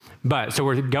So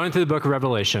we're going through the book of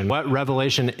Revelation. What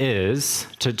Revelation is,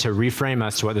 to reframe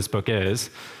us to what this book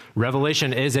is,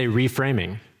 Revelation is a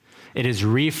reframing. It is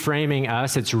reframing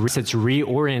us, it's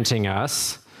reorienting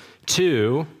us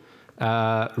to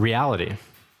reality,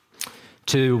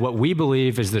 to what we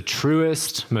believe is the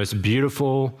truest, most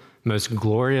beautiful, most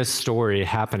glorious story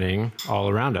happening all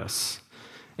around us.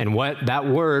 And what that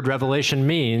word, revelation,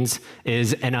 means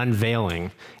is an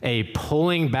unveiling, a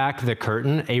pulling back the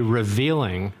curtain, a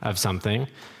revealing of something.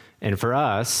 And for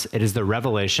us, it is the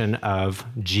revelation of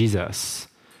Jesus.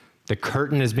 The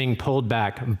curtain is being pulled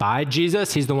back by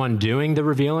Jesus. He's the one doing the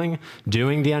revealing,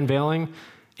 doing the unveiling,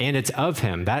 and it's of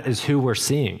him. That is who we're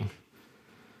seeing.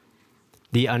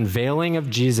 The unveiling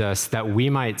of Jesus that we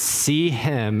might see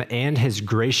him and his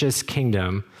gracious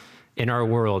kingdom in our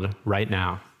world right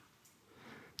now.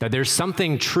 That there's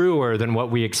something truer than what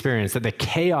we experience, that the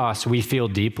chaos we feel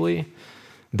deeply,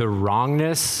 the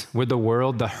wrongness with the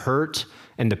world, the hurt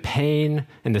and the pain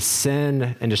and the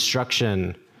sin and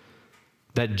destruction,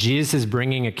 that Jesus is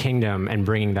bringing a kingdom and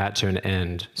bringing that to an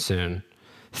end soon.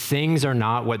 Things are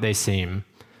not what they seem.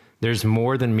 There's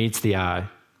more than meets the eye.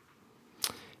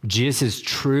 Jesus'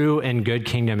 true and good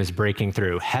kingdom is breaking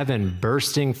through, heaven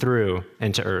bursting through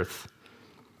into earth.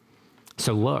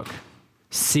 So look,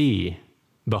 see,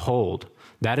 behold.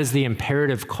 That is the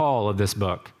imperative call of this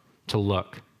book, to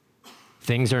look.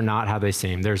 Things are not how they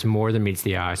seem. There's more than meets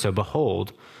the eye. So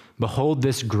behold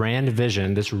this grand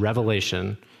vision, this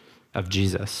revelation of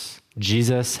Jesus.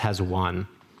 Jesus has won.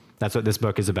 That's what this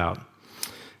book is about.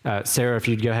 Sarah, if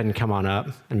you'd go ahead and come on up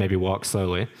and maybe walk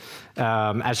slowly.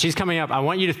 As she's coming up, I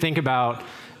want you to think about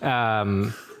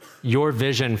your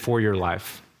vision for your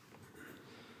life.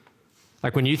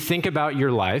 Like when you think about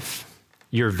your life,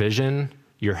 your vision,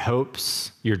 your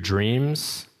hopes, your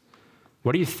dreams,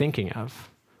 what are you thinking of?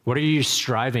 What are you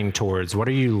striving towards? What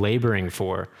are you laboring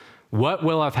for? What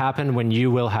will have happened when you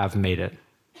will have made it?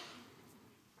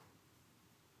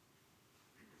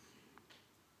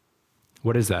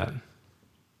 What is that?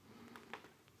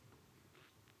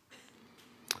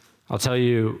 I'll tell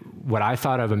you what I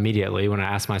thought of immediately when I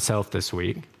asked myself this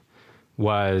week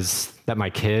was that my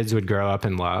kids would grow up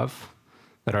in love,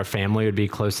 that our family would be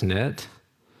close-knit,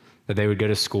 that they would go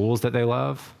to schools that they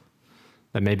love,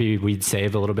 that maybe we'd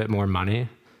save a little bit more money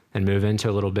and move into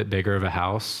a little bit bigger of a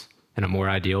house in a more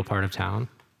ideal part of town.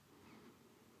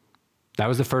 That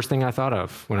was the first thing I thought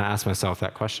of when I asked myself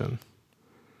that question.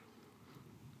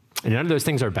 And none of those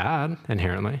things are bad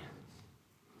inherently.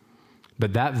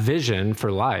 But that vision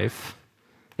for life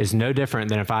is no different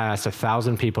than if I asked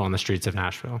 1,000 people on the streets of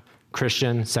Nashville,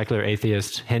 Christian, secular,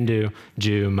 atheist, Hindu,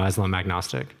 Jew, Muslim,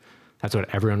 agnostic. That's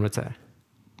what everyone would say.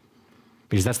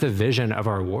 Because that's the vision of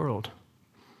our world,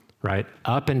 right?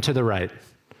 Up and to the right,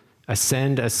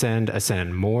 ascend, ascend,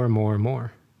 ascend, more, more,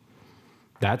 more.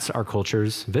 That's our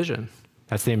culture's vision.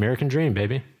 That's the American dream,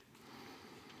 baby.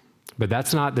 But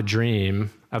that's not the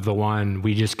dream of the one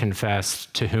we just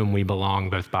confessed to whom we belong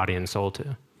both body and soul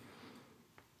to.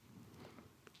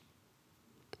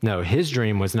 No, his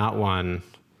dream was not one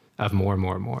of more,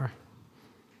 more, more,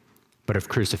 but of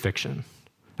crucifixion,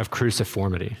 of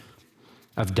cruciformity,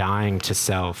 of dying to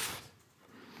self.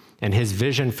 And his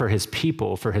vision for his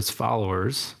people, for his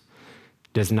followers,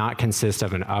 does not consist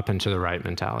of an up and to the right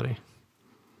mentality.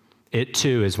 It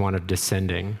too is one of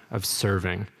descending, of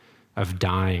serving, of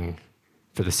dying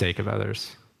for the sake of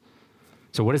others.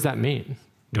 So what does that mean?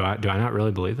 Do I not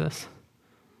really believe this?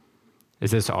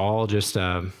 Is this all just,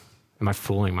 am I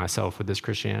fooling myself with this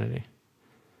Christianity?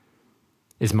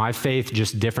 Is my faith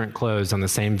just different clothes on the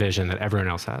same vision that everyone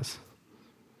else has?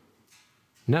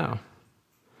 No.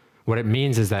 What it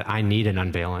means is that I need an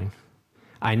unveiling.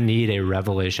 I need a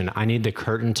revelation. I need the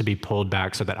curtain to be pulled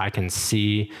back so that I can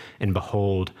see and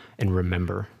behold and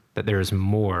remember that there is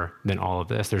more than all of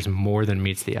this. There's more than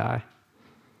meets the eye.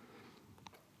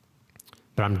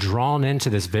 But I'm drawn into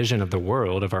this vision of the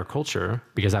world, of our culture,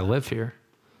 because I live here.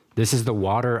 This is the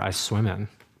water I swim in.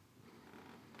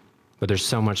 But there's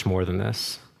so much more than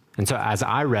this. And so as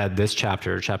I read this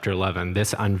chapter 11,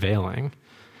 this unveiling,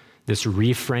 this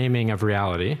reframing of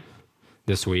reality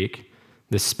this week,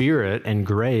 the Spirit and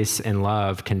grace and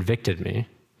love convicted me,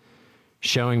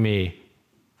 showing me,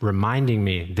 reminding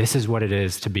me, this is what it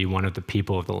is to be one of the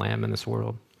people of the Lamb in this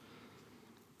world.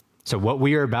 So what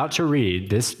we are about to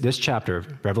read, this chapter,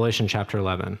 Revelation chapter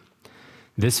 11,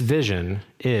 this vision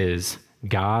is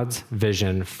God's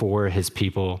vision for his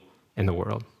people in the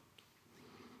world.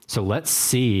 So let's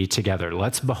see together,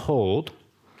 let's behold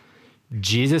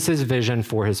Jesus' vision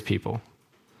for his people.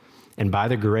 And by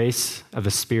the grace of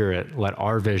the Spirit, let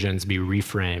our visions be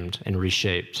reframed and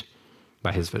reshaped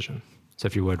by his vision. So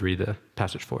if you would read the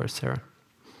passage for us, Sarah.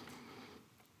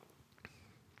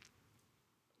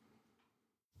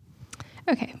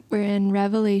 Okay, we're in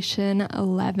Revelation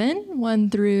 11, 1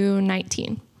 through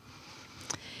 19.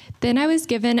 Then I was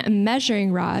given a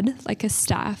measuring rod like a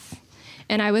staff,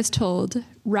 and I was told,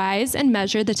 "Rise and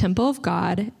measure the temple of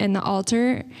God and the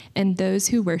altar and those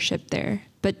who worship there,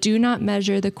 but do not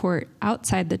measure the court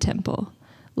outside the temple.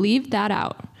 Leave that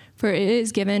out, for it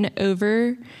is given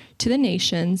over to the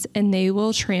nations, and they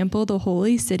will trample the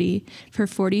holy city for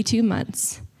 42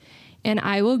 months. And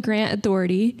I will grant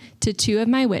authority to 2 of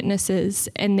my witnesses,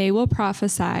 and they will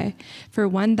prophesy for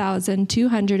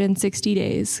 1,260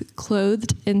 days,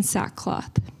 clothed in sackcloth.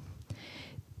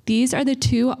 These are the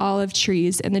 2 olive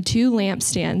trees and the 2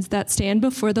 lampstands that stand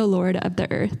before the Lord of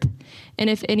the earth. And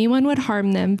if anyone would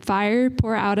harm them, fire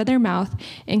pour out of their mouth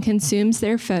and consumes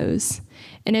their foes.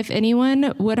 And if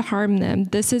anyone would harm them,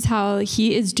 this is how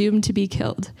he is doomed to be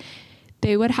killed.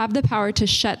 They would have the power to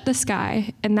shut the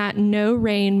sky, and that no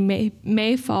rain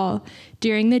may fall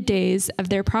during the days of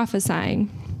their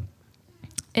prophesying.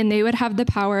 And they would have the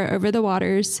power over the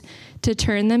waters to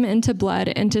turn them into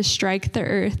blood and to strike the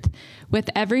earth with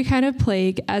every kind of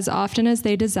plague as often as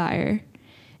they desire.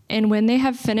 And when they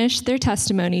have finished their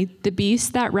testimony, the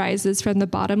beast that rises from the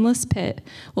bottomless pit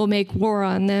will make war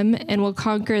on them and will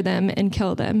conquer them and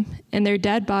kill them. And their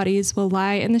dead bodies will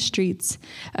lie in the streets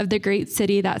of the great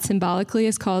city that symbolically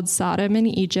is called Sodom and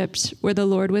Egypt, where the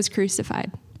Lord was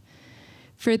crucified.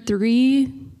 For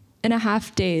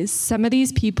 3.5 days, some of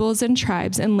these peoples and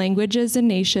tribes and languages and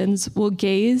nations will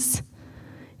gaze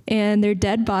at their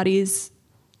dead bodies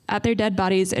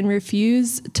and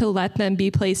refuse to let them be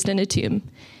placed in a tomb.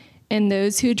 And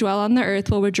those who dwell on the earth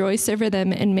will rejoice over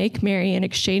them and make merry and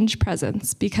exchange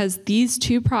presents, because these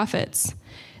 2 prophets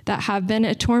that have been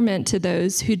a torment to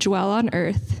those who dwell on the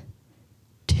earth.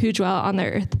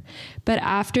 But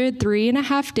after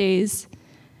 3.5 days,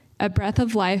 a breath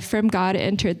of life from God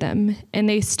entered them, and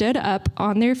they stood up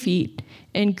on their feet,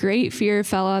 and great fear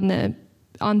fell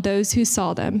on those who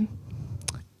saw them.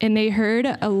 And they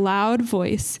heard a loud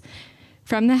voice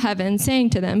from the heavens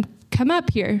saying to them, "Come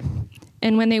up here."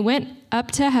 And when they went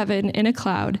up to heaven in a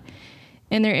cloud,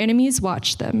 and their enemies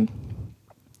watched them.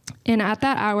 And at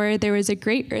that hour there was a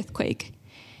great earthquake,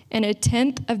 and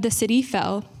 1/10 of the city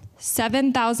fell.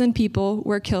 7,000 people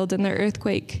were killed in the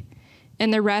earthquake,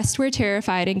 and the rest were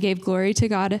terrified and gave glory to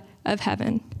God of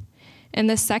heaven. And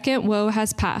the second woe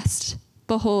has passed.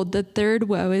 Behold, the third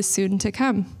woe is soon to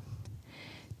come.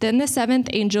 Then the 7th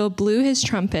angel blew his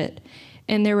trumpet,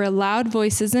 and there were loud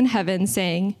voices in heaven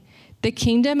saying, "The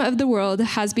kingdom of the world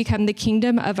has become the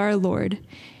kingdom of our Lord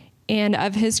and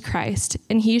of his Christ,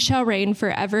 and he shall reign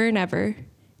forever and ever."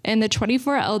 And the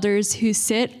 24 elders who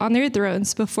sit on their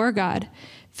thrones before God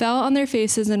fell on their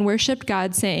faces and worshiped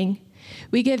God, saying,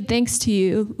 "We give thanks to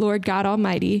you, Lord God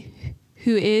Almighty,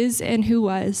 who is and who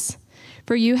was,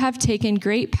 for you have taken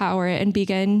great power and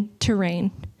begun to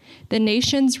reign. The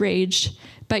nations raged,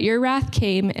 but your wrath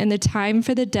came, and the time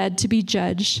for the dead to be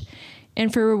judged,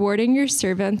 and for rewarding your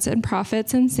servants and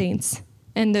prophets and saints,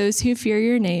 and those who fear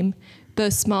your name,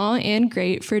 both small and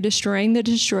great, for destroying the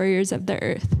destroyers of the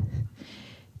earth."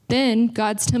 Then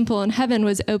God's temple in heaven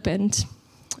was opened,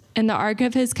 and the ark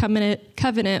of his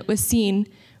covenant was seen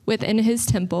within his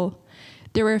temple.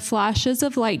 There were flashes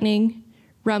of lightning,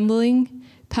 rumbling,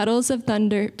 peals of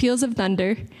thunder,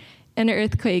 and an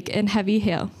earthquake and heavy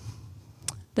hail.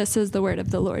 This is the word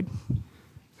of the Lord.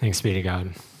 Thanks be to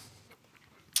God.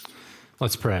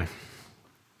 Let's pray.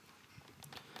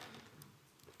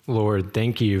 Lord,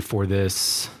 thank you for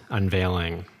this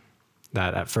unveiling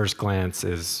that at first glance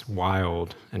is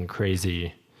wild and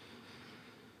crazy,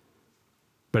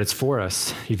 but it's for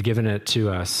us. You've given it to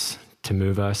us to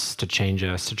move us, to change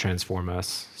us, to transform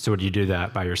us. So would you do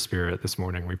that by your Spirit this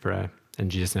morning, we pray. In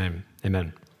Jesus' name,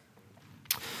 amen.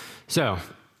 So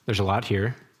there's a lot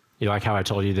here. You like how I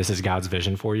told you this is God's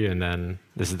vision for you, and then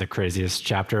this is the craziest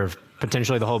chapter of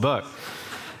potentially the whole book.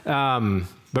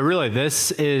 But really,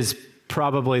 this is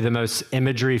probably the most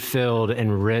imagery-filled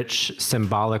and rich,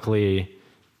 symbolically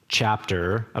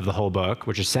chapter of the whole book,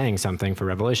 which is saying something for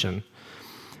Revelation.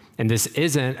 And this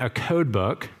isn't a code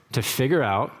book to figure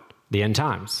out the end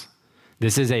times.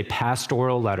 This is a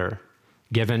pastoral letter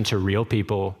given to real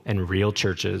people and real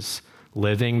churches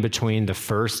living between the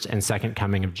first and second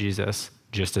coming of Jesus,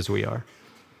 just as we are.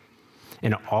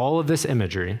 And all of this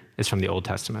imagery is from the Old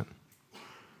Testament.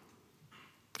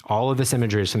 All of this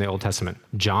imagery is from the Old Testament.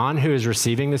 John, who is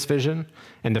receiving this vision,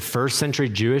 and the first century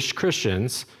Jewish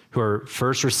Christians who are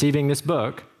first receiving this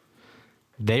book,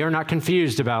 they are not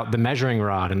confused about the measuring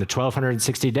rod and the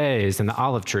 1,260 days and the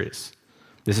olive trees.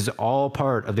 This is all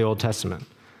part of the Old Testament,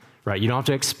 right? You don't have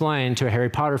to explain to a Harry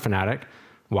Potter fanatic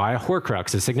why a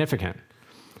Horcrux is significant.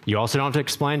 You also don't have to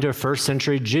explain to a first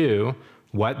century Jew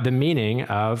what the meaning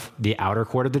of the outer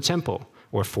court of the temple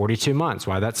or 42 months,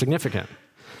 why that's significant.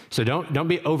 So don't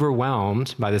be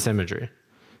overwhelmed by this imagery,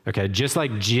 okay? Just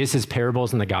like Jesus'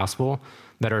 parables in the gospel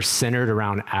that are centered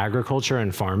around agriculture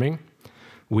and farming,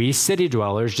 we city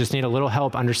dwellers just need a little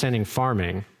help understanding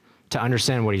farming to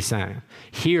understand what he's saying.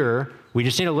 Here, we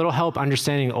just need a little help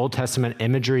understanding Old Testament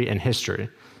imagery and history,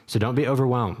 so don't be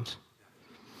overwhelmed.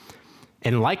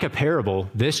 And like a parable,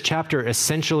 this chapter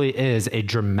essentially is a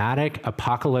dramatic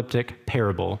apocalyptic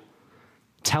parable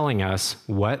telling us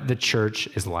what the church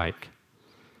is like,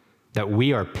 that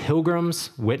we are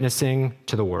pilgrims witnessing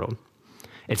to the world.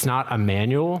 It's not a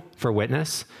manual for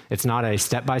witness. It's not a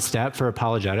step-by-step for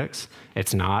apologetics.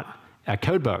 It's not a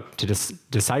code book to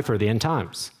decipher the end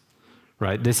times,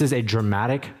 right? This is a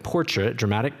dramatic portrait,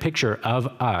 dramatic picture of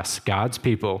us, God's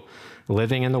people,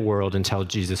 living in the world until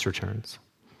Jesus returns.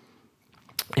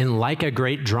 And like a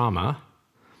great drama,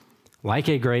 like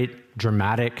a great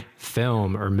dramatic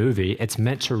film or movie, it's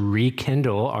meant to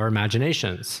rekindle our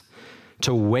imaginations,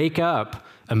 to wake up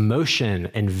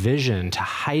emotion and vision, to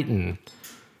heighten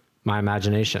my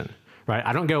imagination, right?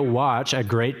 I don't go watch a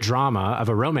great drama of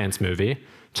a romance movie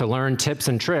to learn tips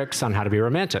and tricks on how to be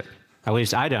romantic. At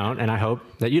least I don't, and I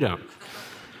hope that you don't,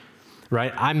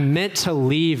 right? I'm meant to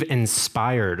leave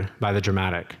inspired by the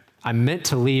dramatic. I'm meant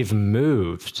to leave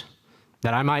moved,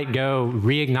 that I might go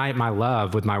reignite my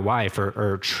love with my wife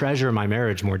or treasure my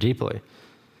marriage more deeply.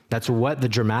 That's what the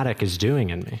dramatic is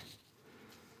doing in me.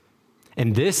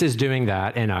 And this is doing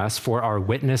that in us for our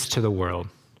witness to the world,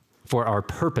 for our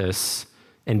purpose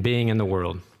in being in the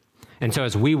world. And so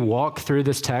as we walk through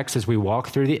this text, as we walk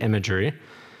through the imagery,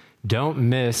 don't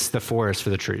miss the forest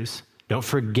for the trees. Don't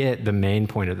forget the main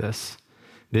point of this.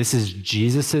 This is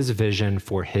Jesus' vision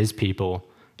for his people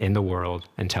in the world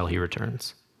until he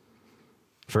returns.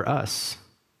 For us.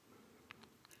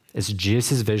 It's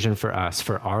Jesus' vision for us,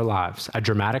 for our lives. A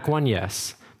dramatic one,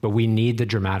 yes, but we need the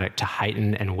dramatic to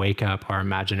heighten and wake up our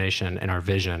imagination and our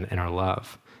vision and our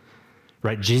love.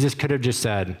 Right? Jesus could have just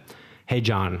said, hey,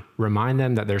 John, remind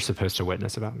them that they're supposed to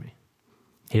witness about me.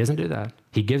 He doesn't do that.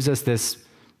 He gives us this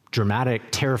dramatic,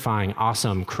 terrifying,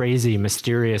 awesome, crazy,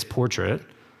 mysterious portrait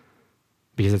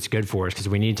because it's good for us, because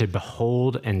we need to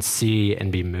behold and see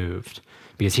and be moved.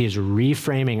 Because he is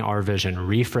reframing our vision,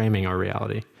 reframing our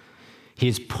reality.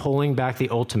 He's pulling back the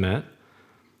ultimate,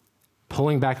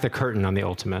 pulling back the curtain on the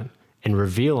ultimate, and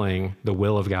revealing the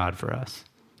will of God for us.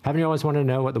 Haven't you always wanted to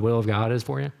know what the will of God is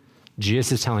for you?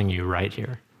 Jesus is telling you right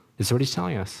here. This is what he's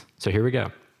telling us. So here we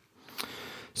go.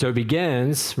 So it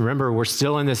begins, remember, we're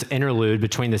still in this interlude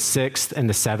between the 6th and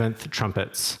the 7th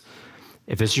trumpets.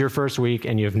 If this is your first week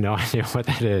and you have no idea what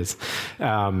that is,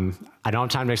 I don't have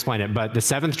time to explain it, but the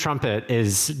 7th trumpet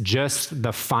is just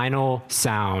the final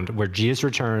sound where Jesus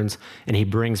returns and he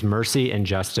brings mercy and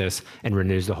justice and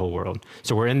renews the whole world.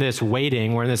 So we're in this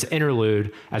waiting, we're in this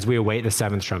interlude as we await the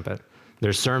 7th trumpet.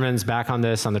 There's sermons back on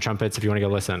this, on the trumpets, if you want to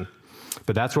go listen.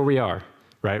 But that's where we are,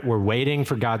 right? We're waiting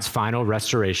for God's final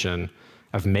restoration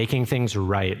of making things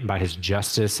right by his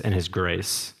justice and his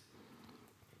grace.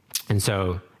 And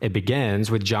so it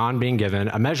begins with John being given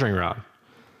a measuring rod.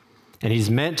 And he's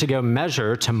meant to go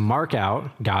measure to mark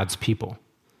out God's people,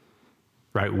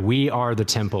 right? We are the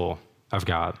temple of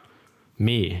God.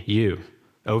 Me, you,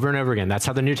 over and over again. That's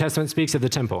how the New Testament speaks of the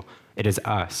temple. It is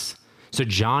us. So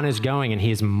John is going and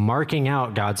he is marking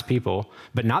out God's people,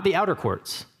 but not the outer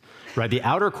courts, right? The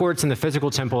outer courts in the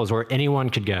physical temple is where anyone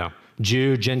could go.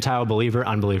 Jew, Gentile, believer,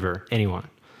 unbeliever, anyone.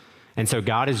 And so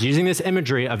God is using this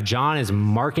imagery of John is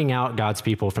marking out God's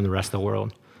people from the rest of the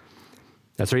world.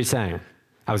 That's what he's saying.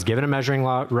 I was given a measuring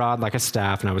rod like a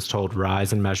staff, and I was told,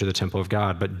 rise and measure the temple of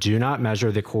God, but do not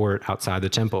measure the court outside the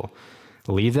temple.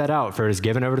 Leave that out, for it is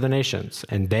given over to the nations,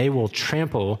 and they will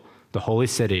trample the holy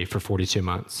city for 42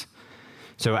 months.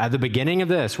 So at the beginning of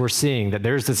this, we're seeing that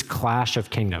there's this clash of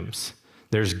kingdoms.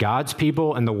 There's God's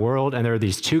people and the world, and there are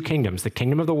these two kingdoms, the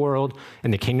kingdom of the world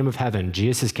and the kingdom of heaven,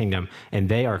 Jesus' kingdom, and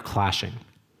they are clashing.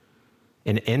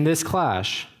 And in this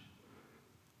clash,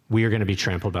 we are going to be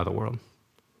trampled by the world.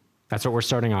 That's what we're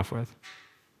starting off with.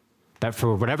 That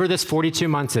for whatever this 42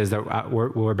 months is that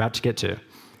we're about to get to,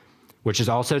 which is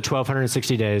also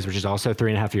 1,260 days, which is also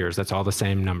 3.5 years, that's all the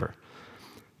same number.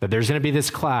 That there's going to be this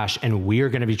clash, and we are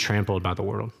going to be trampled by the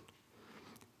world.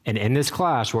 And in this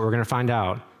clash, what we're going to find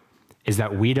out is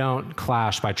that we don't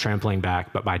clash by trampling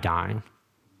back, but by dying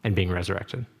and being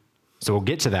resurrected. So we'll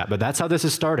get to that, but that's how this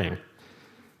is starting.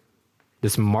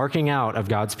 This marking out of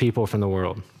God's people from the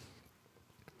world.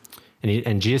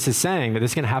 And Jesus is saying that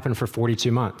this is going to happen for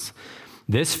 42 months.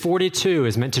 This 42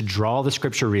 is meant to draw the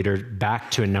scripture reader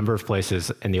back to a number of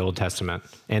places in the Old Testament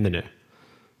and the New.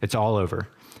 It's all over.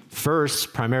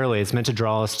 First, primarily, it's meant to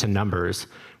draw us to Numbers,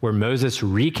 where Moses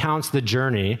recounts the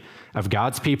journey of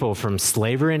God's people from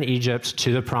slavery in Egypt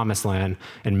to the Promised Land.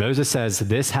 And Moses says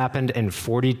this happened in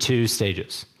 42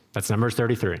 stages. That's Numbers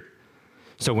 33.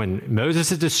 So when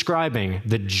Moses is describing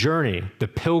the journey, the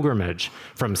pilgrimage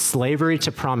from slavery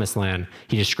to Promised Land,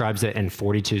 he describes it in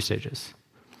 42 stages.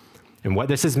 And what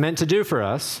this is meant to do for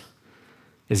us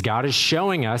is God is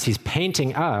showing us, he's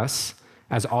painting us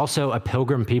as also a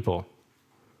pilgrim people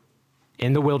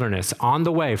in the wilderness, on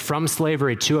the way from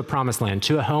slavery to a Promised Land,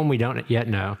 to a home we don't yet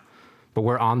know, but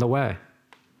we're on the way.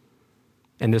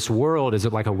 And this world is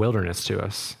like a wilderness to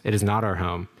us. It is not our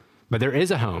home, but there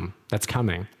is a home that's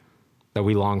coming that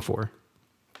we long for.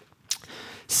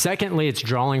 Secondly, it's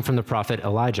drawing from the prophet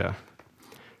Elijah,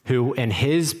 who in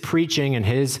his preaching and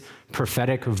his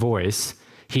prophetic voice,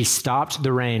 he stopped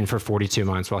the rain for 42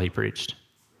 months while he preached.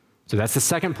 So that's the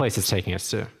second place it's taking us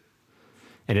to.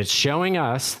 And it's showing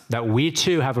us that we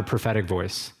too have a prophetic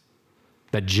voice.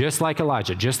 That just like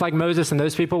Elijah, just like Moses and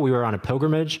those people, we were on a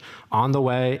pilgrimage on the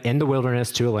way in the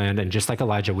wilderness to a land. And just like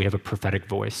Elijah, we have a prophetic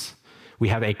voice. We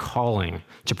have a calling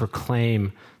to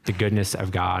proclaim the goodness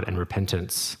of God and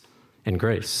repentance and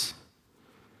grace.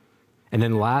 And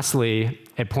then lastly,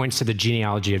 it points to the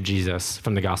genealogy of Jesus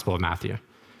from the Gospel of Matthew.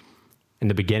 In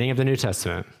the beginning of the New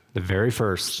Testament, the very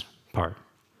first part,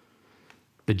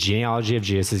 the genealogy of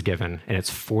Jesus is given, and it's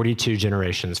 42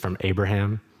 generations from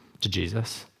Abraham to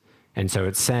Jesus. And so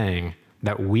it's saying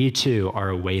that we too are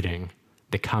awaiting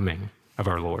the coming of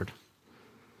our Lord.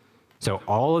 So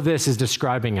all of this is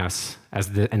describing us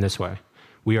in this way.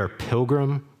 We are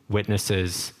pilgrim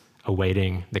witnesses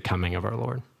awaiting the coming of our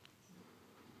Lord.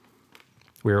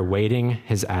 We are awaiting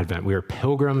his advent. We are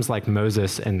pilgrims like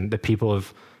Moses and the people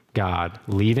of God,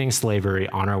 leaving slavery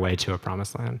on our way to a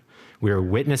promised land. We are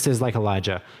witnesses like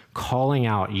Elijah, calling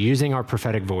out, using our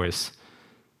prophetic voice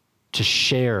to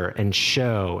share and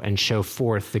show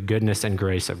forth the goodness and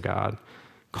grace of God,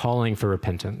 calling for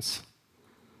repentance.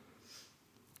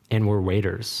 And we're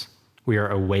waiters. We are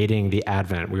awaiting the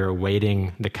advent. We are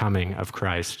awaiting the coming of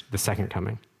Christ, the second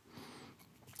coming.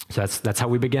 So that's how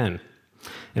we begin.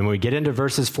 And when we get into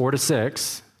verses 4-6,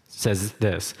 it says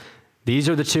this: these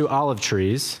are the two olive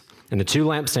trees and the two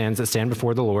lampstands that stand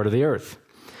before the Lord of the earth.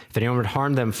 If anyone would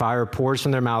harm them, fire pours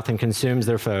from their mouth and consumes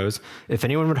their foes. If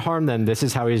anyone would harm them, this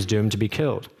is how he is doomed to be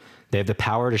killed. They have the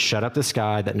power to shut up the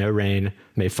sky that no rain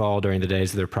may fall during the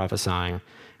days of their prophesying.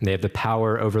 And they have the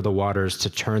power over the waters to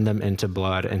turn them into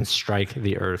blood and strike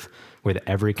the earth with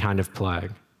every kind of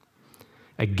plague.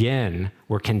 Again,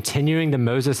 we're continuing the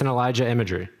Moses and Elijah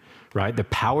imagery, right? The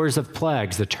powers of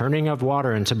plagues, the turning of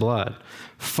water into blood.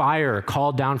 Fire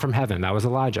called down from heaven, that was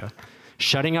Elijah.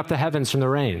 Shutting up the heavens from the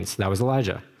rains, that was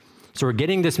Elijah. So we're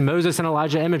getting this Moses and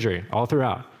Elijah imagery all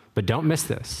throughout. But don't miss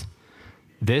this.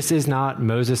 This is not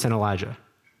Moses and Elijah.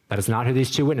 That is not who these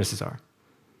two witnesses are.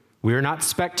 We are not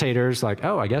spectators like,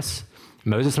 oh, I guess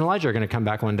Moses and Elijah are going to come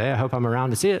back one day. I hope I'm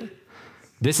around to see it.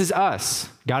 This is us.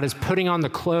 God is putting on the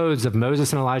clothes of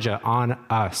Moses and Elijah on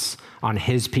us, on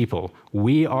his people.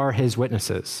 We are his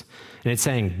witnesses. And it's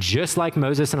saying, just like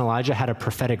Moses and Elijah had a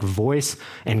prophetic voice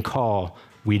and call,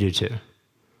 we do too.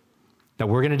 That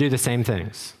we're going to do the same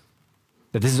things.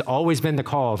 That this has always been the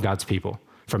call of God's people,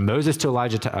 from Moses to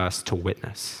Elijah to us, to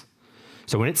witness.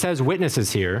 So when it says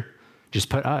witnesses here, just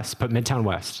put us, put Midtown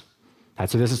West.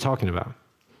 That's what this is talking about.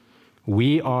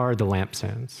 We are the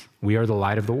lampstands. We are the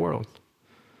light of the world.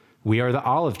 We are the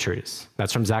olive trees.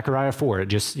 That's from Zechariah 4.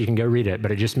 You can go read it,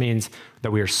 but it just means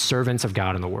that we are servants of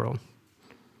God in the world.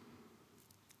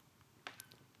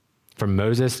 From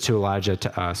Moses to Elijah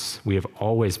to us, we have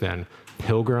always been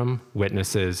pilgrim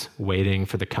witnesses waiting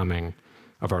for the coming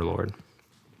of our Lord.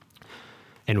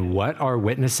 And what our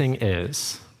witnessing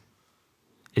is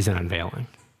an unveiling.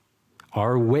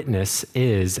 Our witness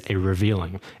is a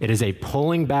revealing. It is a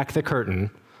pulling back the curtain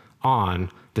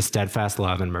on the steadfast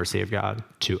love and mercy of God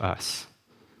to us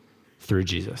through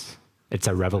Jesus. It's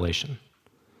a revelation.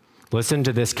 Listen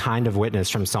to this kind of witness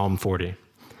from Psalm 40.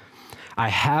 I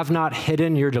have not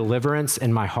hidden your deliverance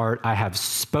in my heart. I have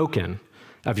spoken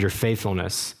of your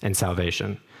faithfulness and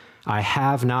salvation. I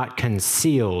have not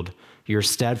concealed your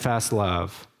steadfast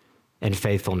love and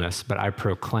faithfulness, but I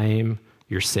proclaim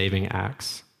your saving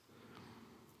acts.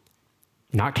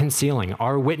 Not concealing.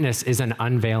 Our witness is an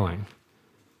unveiling.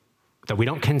 That we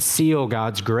don't conceal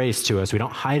God's grace to us. We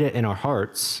don't hide it in our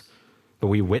hearts, but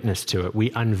we witness to it.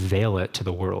 We unveil it to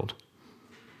the world.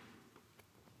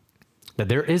 That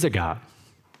there is a God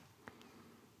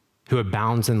who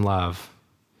abounds in love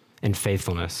and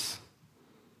faithfulness,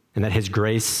 and that his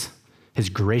grace, his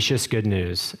gracious good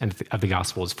news of the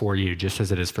gospel is for you just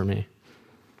as it is for me.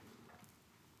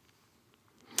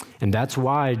 And that's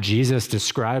why Jesus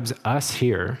describes us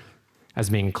here as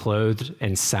being clothed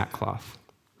in sackcloth.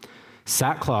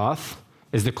 Sackcloth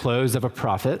is the clothes of a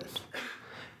prophet,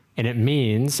 and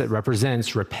it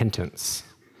represents repentance.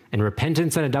 And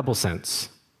repentance in a double sense.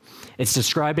 It's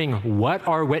describing what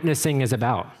our witnessing is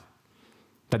about.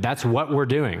 That's what we're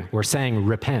doing. We're saying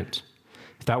repent.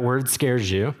 If that word scares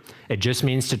you, it just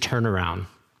means to turn around.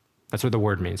 That's what the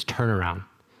word means, turn around.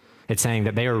 It's saying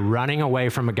that they are running away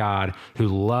from a God who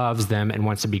loves them and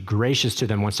wants to be gracious to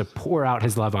them, wants to pour out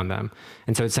his love on them.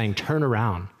 And so it's saying, turn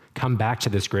around, come back to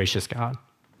this gracious God.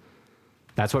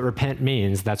 That's what repent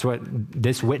means. That's what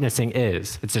this witnessing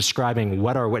is. It's describing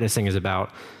what our witnessing is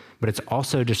about, but it's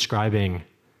also describing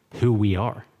who we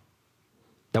are.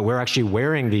 That we're actually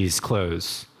wearing these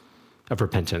clothes of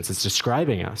repentance. It's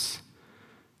describing us.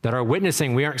 That our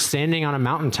witnessing, we aren't standing on a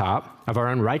mountaintop of our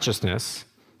own righteousness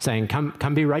saying,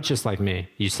 come be righteous like me,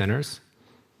 you sinners.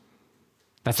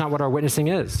 That's not what our witnessing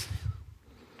is.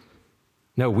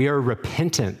 No, we are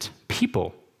repentant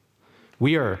people.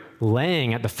 We are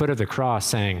laying at the foot of the cross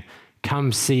saying,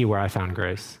 come see where I found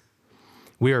grace.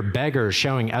 We are beggars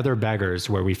showing other beggars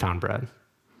where we found bread.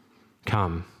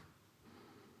 Come.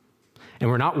 And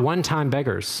we're not one-time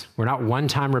beggars. We're not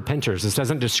one-time repenters. This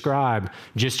doesn't describe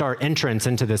just our entrance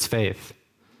into this faith.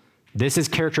 This is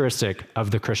characteristic of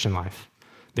the Christian life.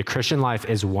 The Christian life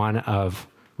is one of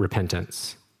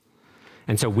repentance.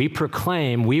 And so we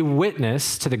proclaim, we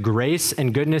witness to the grace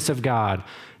and goodness of God,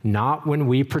 not when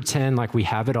we pretend like we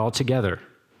have it all together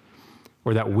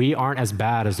or that we aren't as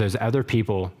bad as those other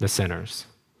people, the sinners,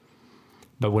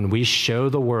 but when we show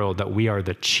the world that we are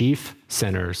the chief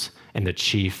sinners and the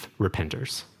chief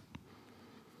repenters,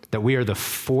 that we are the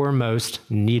foremost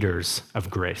needers of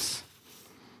grace.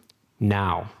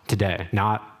 Now, today,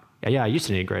 not, yeah, I used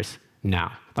to need grace.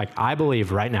 Now, like I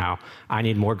believe right now, I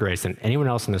need more grace than anyone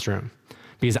else in this room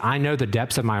because I know the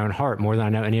depths of my own heart more than I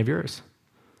know any of yours.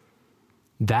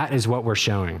 That is what we're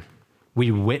showing.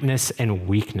 We witness in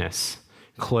weakness,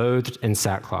 clothed in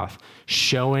sackcloth,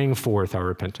 showing forth our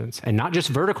repentance. And not just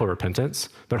vertical repentance,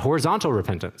 but horizontal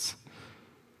repentance.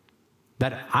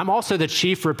 That I'm also the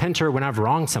chief repenter when I've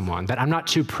wronged someone, that I'm not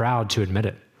too proud to admit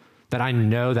it, that I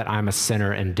know that I'm a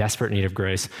sinner in desperate need of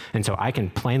grace, and so I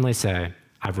can plainly say,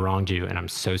 I've wronged you, and I'm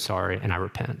so sorry, and I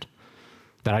repent.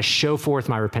 That I show forth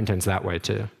my repentance that way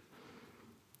too,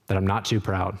 that I'm not too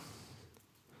proud.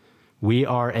 We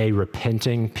are a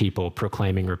repenting people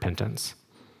proclaiming repentance.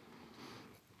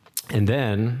 And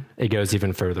then it goes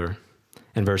even further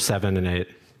in verse 7 and 8.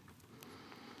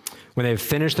 When they have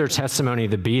finished their testimony,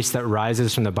 the beast that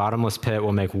rises from the bottomless pit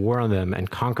will make war on them and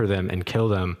conquer them and kill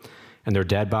them, and their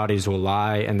dead bodies will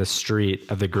lie in the street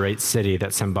of the great city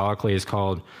that symbolically is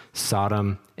called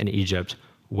Sodom and Egypt,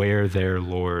 where their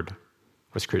Lord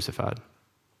was crucified.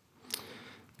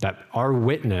 That our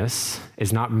witness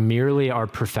is not merely our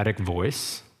prophetic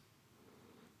voice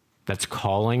that's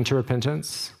calling to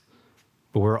repentance,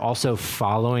 but we're also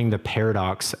following the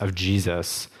paradox of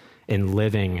Jesus in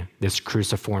living this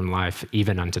cruciform life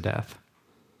even unto death.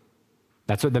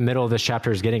 That's what the middle of this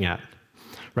chapter is getting at,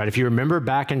 right? If you remember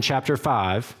back in chapter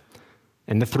 5,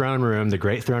 in the throne room, the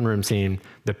great throne room scene,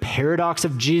 the paradox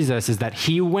of Jesus is that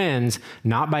he wins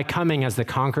not by coming as the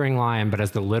conquering lion, but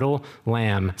as the little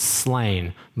lamb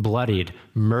slain, bloodied,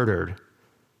 murdered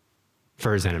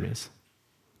for his enemies.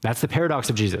 That's the paradox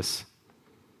of Jesus.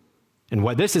 And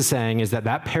what this is saying is that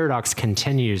that paradox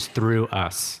continues through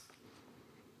us,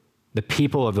 the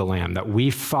people of the Lamb, that we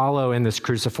follow in this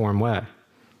cruciform way.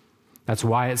 That's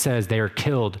why it says they are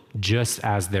killed just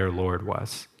as their Lord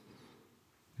was.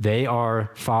 They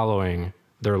are following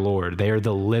their Lord. They are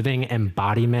the living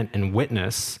embodiment and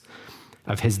witness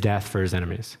of his death for his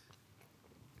enemies.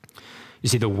 You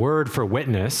see, the word for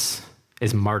witness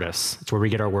is martyrs. It's where we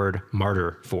get our word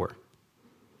martyr for.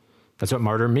 That's what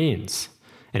martyr means.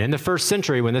 And in the first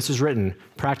century, when this was written,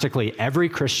 practically every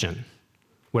Christian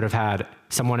would have had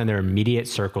someone in their immediate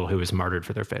circle who was martyred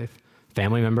for their faith.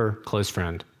 Family member, close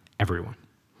friend, everyone.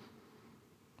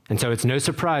 And so it's no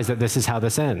surprise that this is how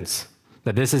this ends,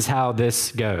 that this is how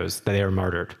this goes, that they are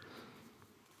martyred.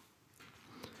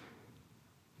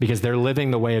 Because they're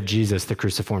living the way of Jesus, the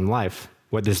cruciform life.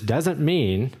 What this doesn't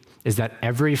mean is that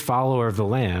every follower of the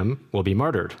Lamb will be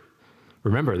martyred.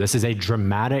 Remember, this is a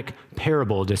dramatic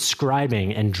parable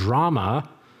describing in drama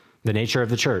the nature of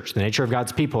the church, the nature of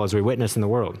God's people as we witness in the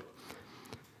world.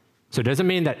 So it doesn't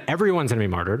mean that everyone's going to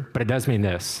be martyred, but it does mean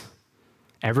this.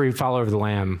 Every follower of the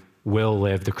Lamb will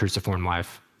live the cruciform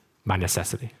life by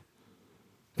necessity.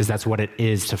 Because that's what it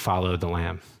is to follow the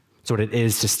Lamb. It's what it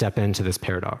is to step into this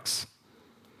paradox.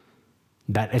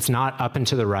 That it's not up and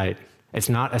to the right. It's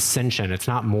not ascension. It's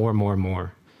not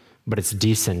more, but it's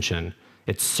descension.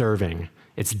 It's serving.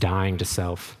 It's dying to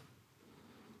self.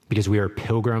 Because we are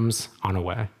pilgrims on a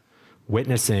way,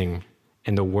 witnessing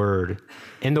in the world,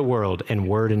 in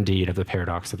word and deed of the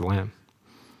paradox of the Lamb.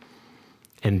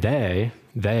 And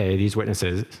these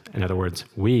witnesses, in other words,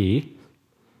 we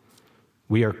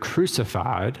are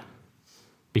crucified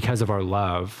because of our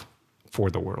love for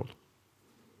the world,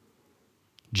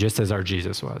 just as our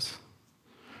Jesus was,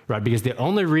 right? Because the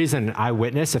only reason I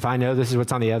witness, if I know this is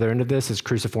what's on the other end of this, is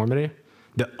cruciformity,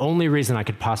 the only reason I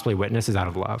could possibly witness is out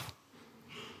of love.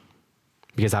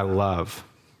 Because I love.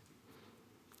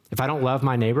 If I don't love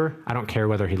my neighbor, I don't care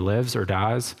whether he lives or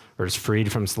dies or is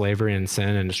freed from slavery and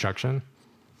sin and destruction.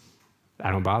 I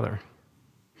don't bother.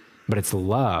 But it's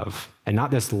love, and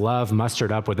not this love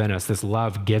mustered up within us, this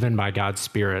love given by God's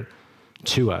Spirit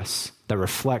to us that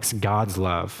reflects God's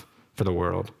love for the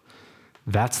world.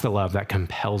 That's the love that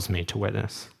compels me to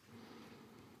witness.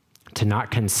 To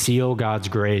not conceal God's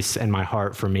grace in my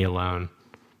heart for me alone,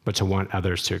 but to want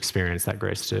others to experience that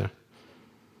grace too.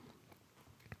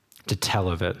 To tell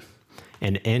of it.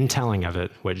 And in telling of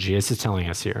it, what Jesus is telling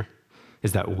us here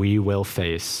is that we will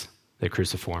face the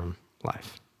cruciform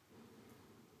life.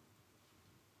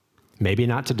 Maybe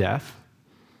not to death,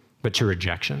 but to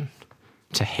rejection,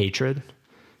 to hatred,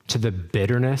 to the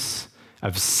bitterness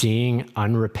of seeing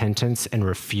unrepentance and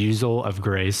refusal of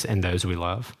grace in those we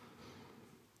love.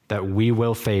 That we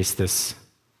will face this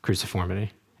cruciformity,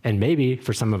 and maybe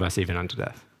for some of us, even unto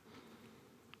death.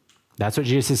 That's what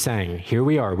Jesus is saying. Here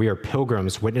we are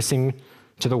pilgrims witnessing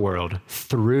to the world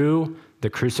through the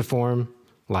cruciform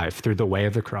life, through the way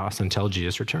of the cross until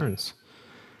Jesus returns.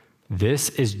 This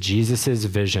is Jesus's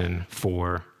vision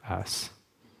for us.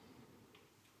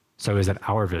 So is it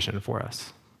our vision for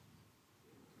us?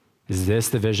 Is this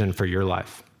the vision for your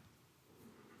life?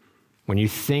 When you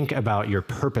think about your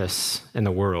purpose in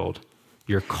the world,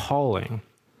 your calling,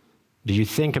 do you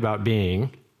think about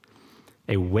being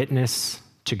a witness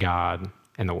to God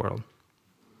in the world?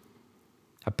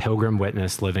 A pilgrim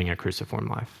witness living a cruciform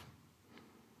life?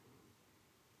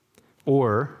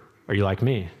 Or are you like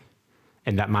me,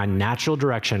 and that my natural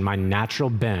direction, my natural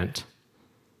bent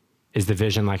is the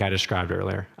vision like I described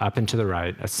earlier, up and to the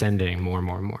right, ascending more and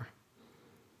more and more,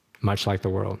 much like the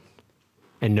world.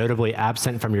 And notably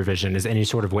absent from your vision is any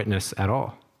sort of witness at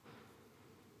all.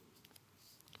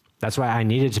 That's why I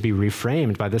needed to be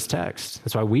reframed by this text.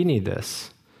 That's why we need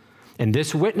this. And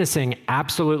this witnessing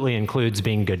absolutely includes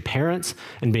being good parents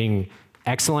and being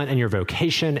excellent in your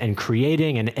vocation and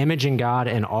creating and imaging God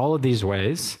in all of these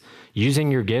ways,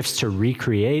 using your gifts to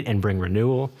recreate and bring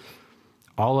renewal.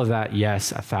 All of that,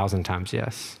 yes, 1,000 times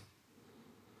yes.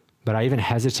 But I even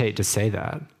hesitate to say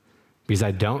that because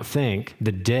I don't think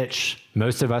the ditch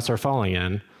most of us are falling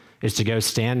in is to go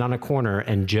stand on a corner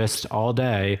and just all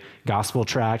day gospel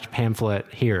tract, pamphlet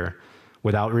here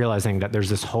without realizing that there's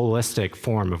this holistic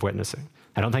form of witnessing.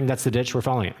 I don't think that's the ditch we're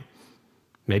falling in.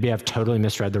 Maybe I've totally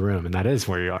misread the room and that is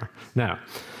where you are. No,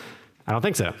 I don't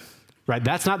think so. Right?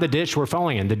 That's not the ditch we're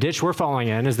falling in. The ditch we're falling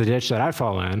in is the ditch that I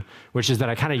fall in, which is that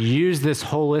I kind of use this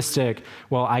holistic,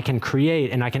 well, I can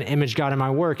create and I can image God in my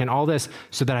work and all this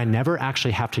so that I never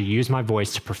actually have to use my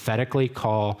voice to prophetically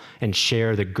call and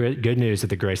share the good news of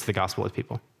the grace of the gospel with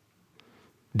people.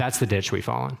 That's the ditch we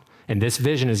fall in. And this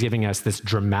vision is giving us this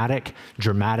dramatic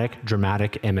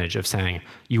image of saying,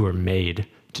 you were made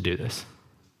to do this.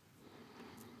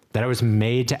 That I was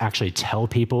made to actually tell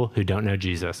people who don't know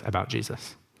Jesus about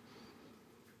Jesus.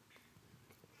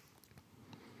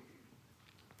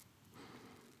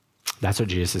 That's what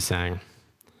Jesus is saying.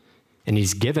 And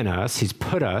he's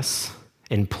put us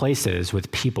in places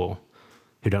with people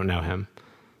who don't know him.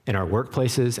 In our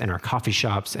workplaces, in our coffee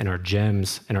shops, in our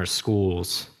gyms, in our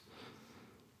schools.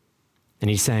 And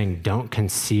he's saying, don't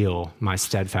conceal my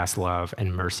steadfast love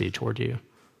and mercy toward you.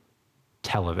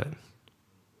 Tell of it.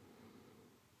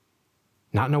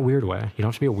 Not in a weird way. You don't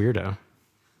have to be a weirdo.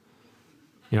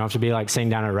 You don't have to be like sitting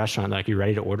down at a restaurant, like, you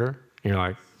ready to order? And you're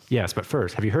like, yes, but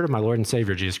first, have you heard of my Lord and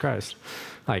Savior, Jesus Christ?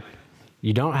 Like,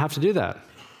 you don't have to do that.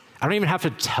 I don't even have to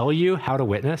tell you how to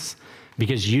witness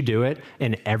because you do it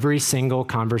in every single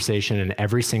conversation and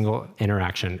every single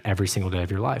interaction, every single day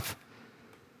of your life.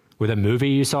 With a movie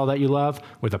you saw that you love,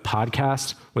 with a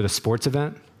podcast, with a sports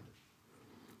event.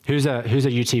 Who's a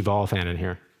UT Vol fan in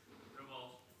here?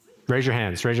 Raise your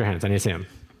hands. I need to see them.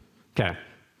 Okay.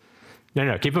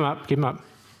 No, keep them up.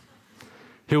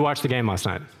 Who watched the game last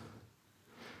night?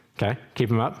 Okay, keep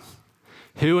them up.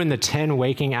 Who in the 10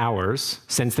 waking hours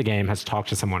since the game has talked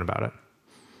to someone about it?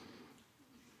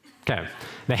 Okay,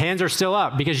 the hands are still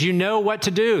up because you know what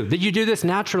to do, that you do this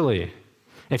naturally.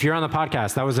 If you're on the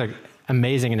podcast, that was an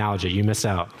amazing analogy. You missed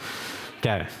out.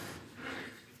 Okay.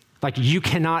 Like you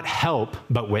cannot help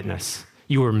but witness.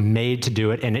 You were made to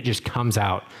do it and it just comes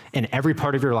out. In every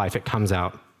part of your life, it comes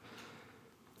out.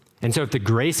 And so if the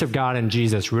grace of God in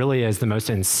Jesus really is the most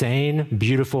insane,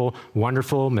 beautiful,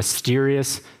 wonderful,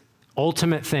 mysterious,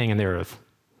 ultimate thing in the earth,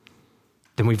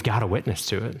 then we've got to witness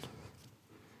to it.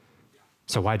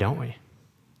 So why don't we? I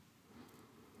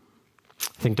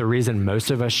think the reason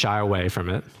most of us shy away from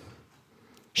it,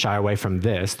 shy away from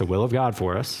this, the will of God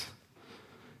for us,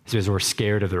 is because we're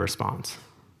scared of the response.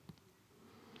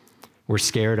 We're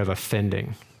scared of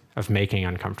offending, of making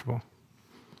uncomfortable.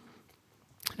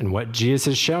 And what Jesus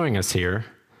is showing us here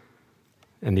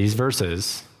in these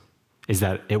verses is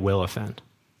that it will offend.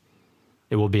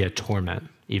 It will be a torment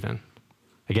even.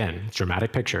 Again,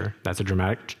 dramatic picture. That's a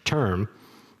dramatic term.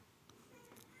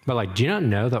 But do you not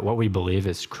know that what we believe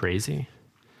is crazy?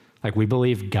 We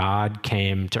believe God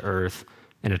came to earth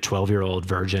in a 12-year-old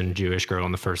virgin Jewish girl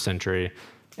in the first century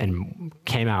and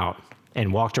came out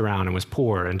and walked around and was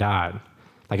poor and died.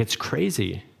 It's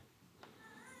crazy.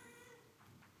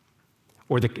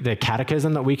 Or the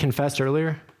catechism that we confessed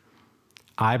earlier,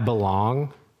 I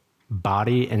belong,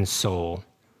 body and soul,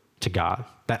 to God,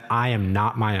 that I am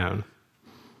not my own.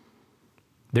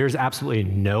 There's absolutely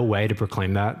no way to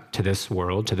proclaim that to this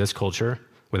world, to this culture,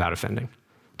 without offending.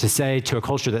 To say to a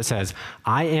culture that says,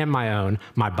 I am my own,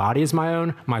 my body is my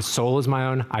own, my soul is my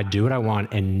own, I do what I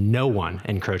want, and no one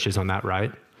encroaches on that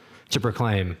right, to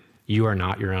proclaim, you are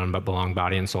not your own, but belong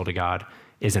body and soul to God,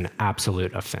 is an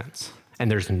absolute offense. And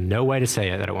there's no way to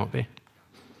say it that it won't be.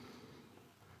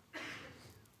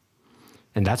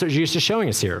 And that's what Jesus is showing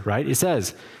us here, right? He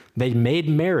says, they made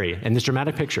merry in this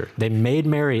dramatic picture. They made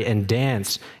merry and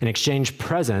danced and exchanged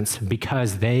presents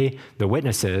because they, the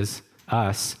witnesses,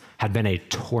 us, had been a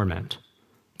torment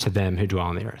to them who dwell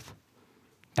on the earth.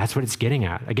 That's what it's getting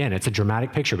at. Again, it's a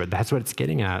dramatic picture, but that's what it's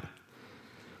getting at.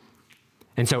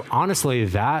 And so honestly,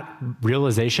 that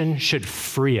realization should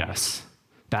free us.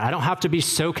 That I don't have to be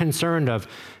so concerned of,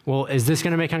 well, is this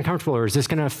going to make uncomfortable or is this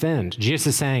going to offend? Jesus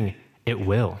is saying, it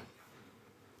will.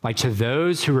 To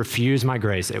those who refuse my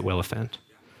grace, it will offend.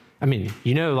 I mean,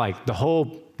 the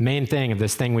whole main thing of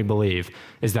this thing we believe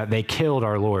is that they killed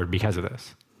our Lord because of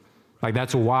this.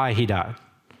 That's why he died.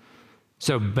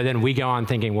 So, but then we go on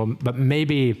thinking, well, but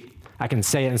maybe I can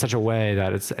say it in such a way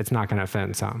that it's not going to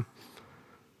offend some.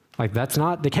 That's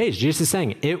not the case. Jesus is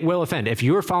saying it will offend. If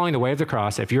you are following the way of the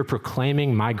cross, if you're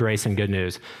proclaiming my grace and good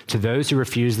news to those who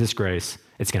refuse this grace,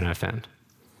 it's going to offend.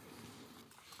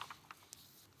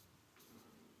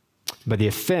 But the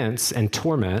offense and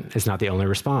torment is not the only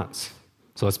response.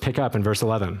 So let's pick up in verse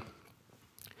 11.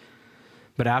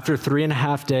 But after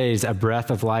 3.5 days, a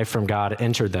breath of life from God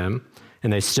entered them,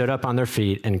 and they stood up on their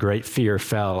feet, and great fear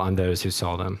fell on those who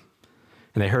saw them.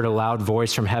 And they heard a loud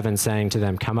voice from heaven saying to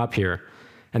them, come up here.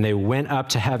 And they went up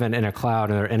to heaven in a cloud,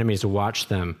 and their enemies watched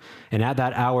them. And at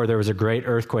that hour there was a great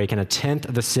earthquake, and 1/10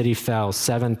 of the city fell.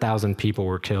 7,000 people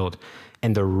were killed,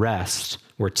 and the rest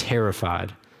were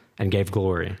terrified and gave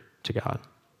glory to God.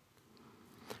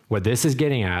 What this is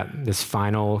getting at, this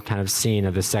final kind of scene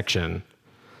of this section,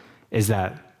 is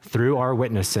that through our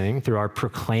witnessing, through our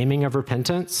proclaiming of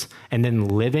repentance, and then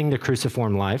living the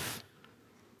cruciform life,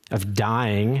 of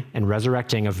dying and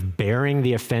resurrecting, of bearing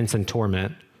the offense and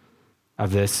torment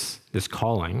of this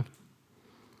calling,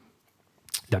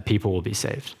 that people will be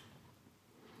saved.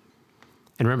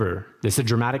 And remember, this is a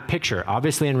dramatic picture.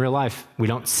 Obviously, in real life, we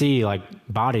don't see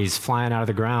bodies flying out of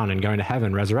the ground and going to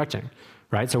heaven, resurrecting,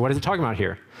 right? So what is it talking about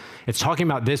here? It's talking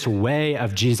about this way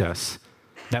of Jesus,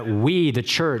 that we, the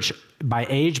church, by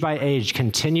age,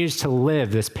 continues to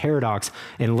live this paradox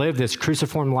and live this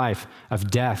cruciform life of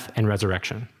death and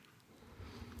resurrection.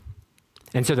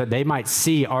 And so that they might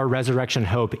see our resurrection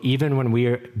hope even when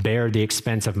we bear the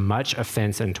expense of much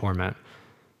offense and torment,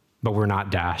 but we're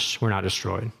not dashed, we're not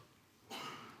destroyed.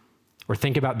 Or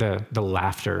think about the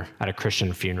laughter at a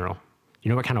Christian funeral. You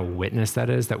know what kind of witness that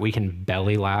is? That we can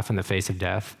belly laugh in the face of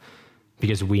death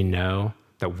because we know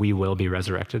that we will be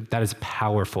resurrected. That is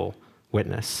powerful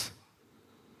witness.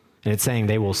 And it's saying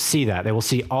they will see that. They will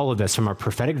see all of this, from our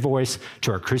prophetic voice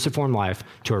to our cruciform life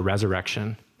to our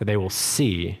resurrection, that they will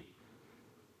see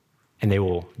and they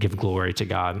will give glory to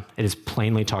God. It is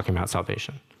plainly talking about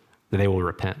salvation, that they will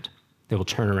repent. They will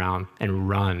turn around and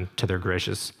run to their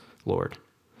gracious Lord.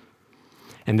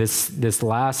 And this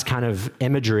last kind of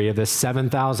imagery of this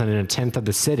 7,000 and 1/10 of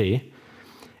the city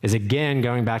is again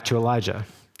going back to Elijah.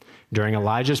 During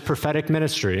Elijah's prophetic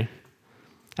ministry,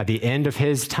 at the end of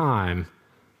his time,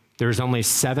 there was only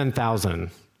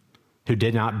 7,000 who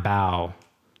did not bow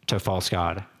to a false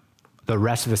god. The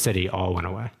rest of the city all went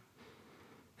away.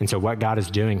 And so what God is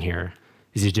doing here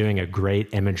is he's doing a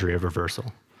great imagery of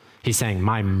reversal. He's saying,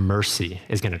 my mercy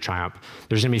is going to triumph.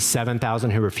 There's going to be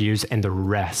 7,000 who refuse, and the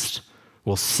rest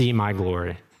will see my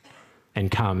glory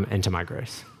and come into my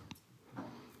grace.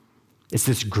 It's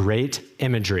this great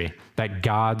imagery that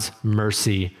God's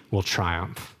mercy will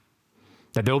triumph.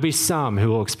 That there will be some who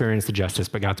will experience the justice,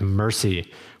 but God's mercy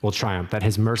will triumph. That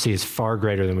his mercy is far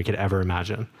greater than we could ever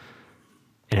imagine.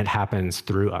 And it happens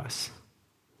through us.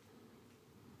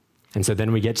 And so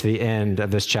then we get to the end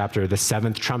of this chapter. The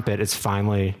seventh trumpet is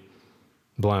finally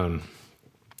blown.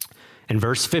 And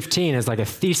verse 15 is like a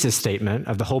thesis statement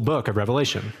of the whole book of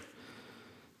Revelation.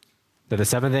 That the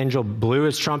seventh angel blew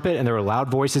his trumpet, and there were loud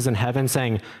voices in heaven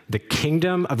saying, the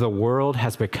kingdom of the world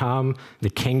has become the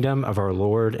kingdom of our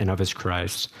Lord and of his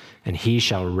Christ, and he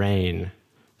shall reign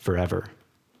forever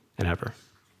and ever.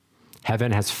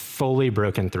 Heaven has fully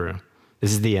broken through.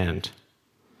 This is the end.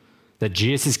 That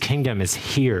Jesus' kingdom is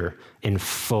here in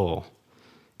full,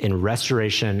 in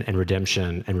restoration and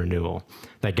redemption and renewal.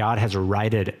 That God has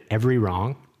righted every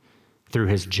wrong through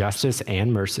his justice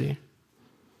and mercy.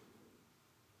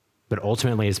 But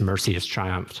ultimately his mercy has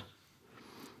triumphed.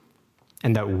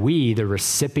 And that we, the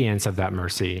recipients of that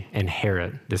mercy,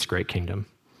 inherit this great kingdom.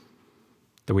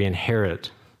 That we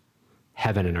inherit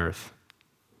heaven and earth.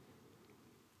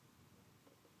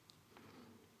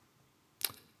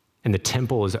 And the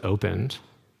temple is opened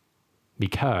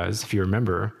because, if you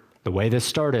remember, the way this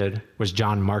started was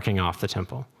John marking off the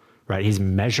temple, right? He's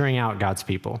measuring out God's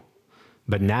people.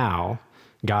 But now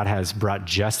God has brought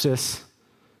justice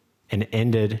and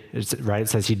ended, right? It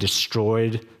says he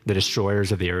destroyed the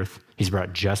destroyers of the earth. He's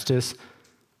brought justice,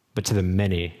 but to the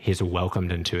many, he's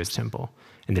welcomed into his temple.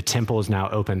 And the temple is now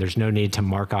open. There's no need to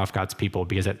mark off God's people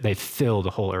because they fill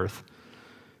the whole earth.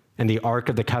 And the Ark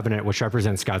of the Covenant, which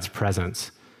represents God's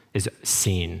presence, is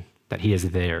seen, that he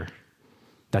is there.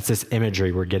 That's this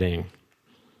imagery we're getting.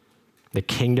 The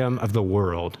kingdom of the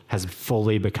world has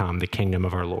fully become the kingdom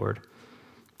of our Lord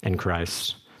and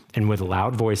Christ. And with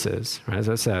loud voices, right, as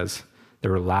it says,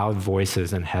 there were loud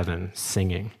voices in heaven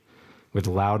singing. With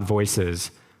loud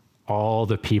voices, all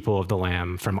the people of the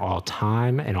Lamb from all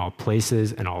time and all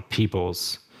places and all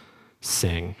peoples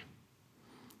sing.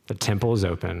 The temple is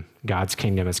open. God's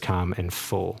kingdom has come in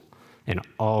full. And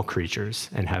all creatures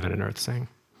in heaven and earth sing.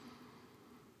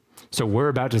 So we're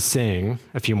about to sing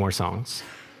a few more songs.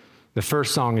 The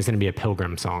first song is going to be a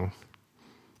pilgrim song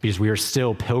because we are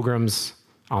still pilgrims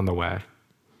on the way.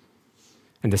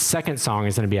 And the second song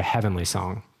is going to be a heavenly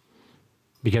song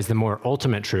because the more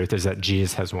ultimate truth is that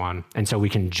Jesus has won. And so we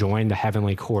can join the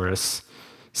heavenly chorus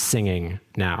singing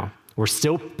now. We're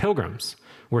still pilgrims.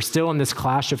 We're still in this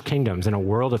clash of kingdoms in a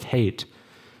world of hate.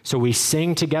 So we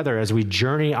sing together as we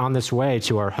journey on this way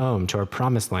to our home, to our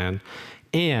promised land,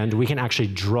 and we can actually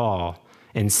draw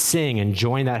and sing and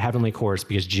join that heavenly chorus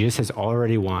because Jesus has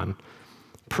already won,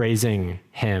 praising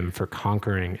him for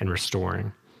conquering and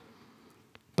restoring.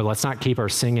 But let's not keep our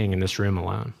singing in this room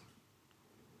alone.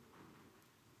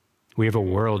 We have a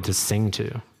world to sing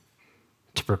to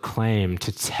proclaim,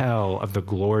 to tell of the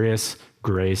glorious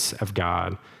grace of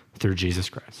God through Jesus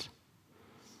Christ.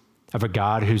 Of a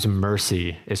God whose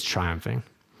mercy is triumphing,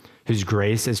 whose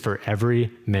grace is for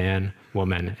every man,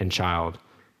 woman, and child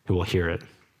who will hear it.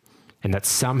 And that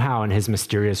somehow in his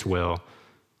mysterious will,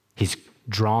 he's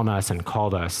drawn us and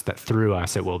called us that through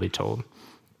us it will be told.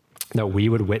 That we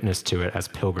would witness to it as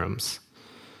pilgrims,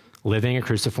 living a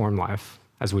cruciform life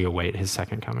as we await his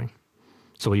second coming.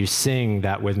 So will you sing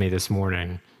that with me this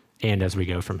morning and as we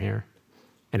go from here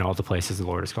in all the places the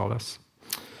Lord has called us?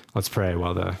 Let's pray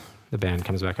while the band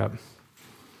comes back up.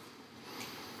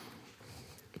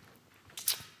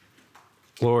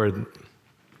 Lord,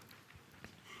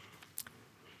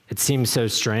 it seems so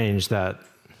strange that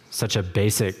such a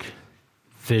basic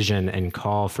vision and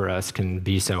call for us can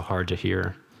be so hard to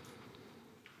hear.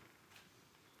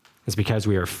 It's because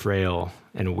we are frail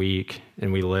and weak,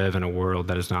 and we live in a world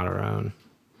that is not our own.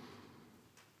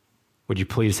 Would you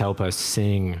please help us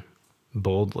sing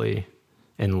boldly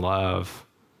in love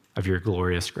of your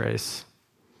glorious grace?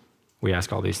 We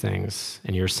ask all these things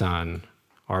in your Son,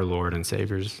 our Lord and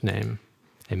Savior's name.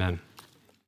 Amen.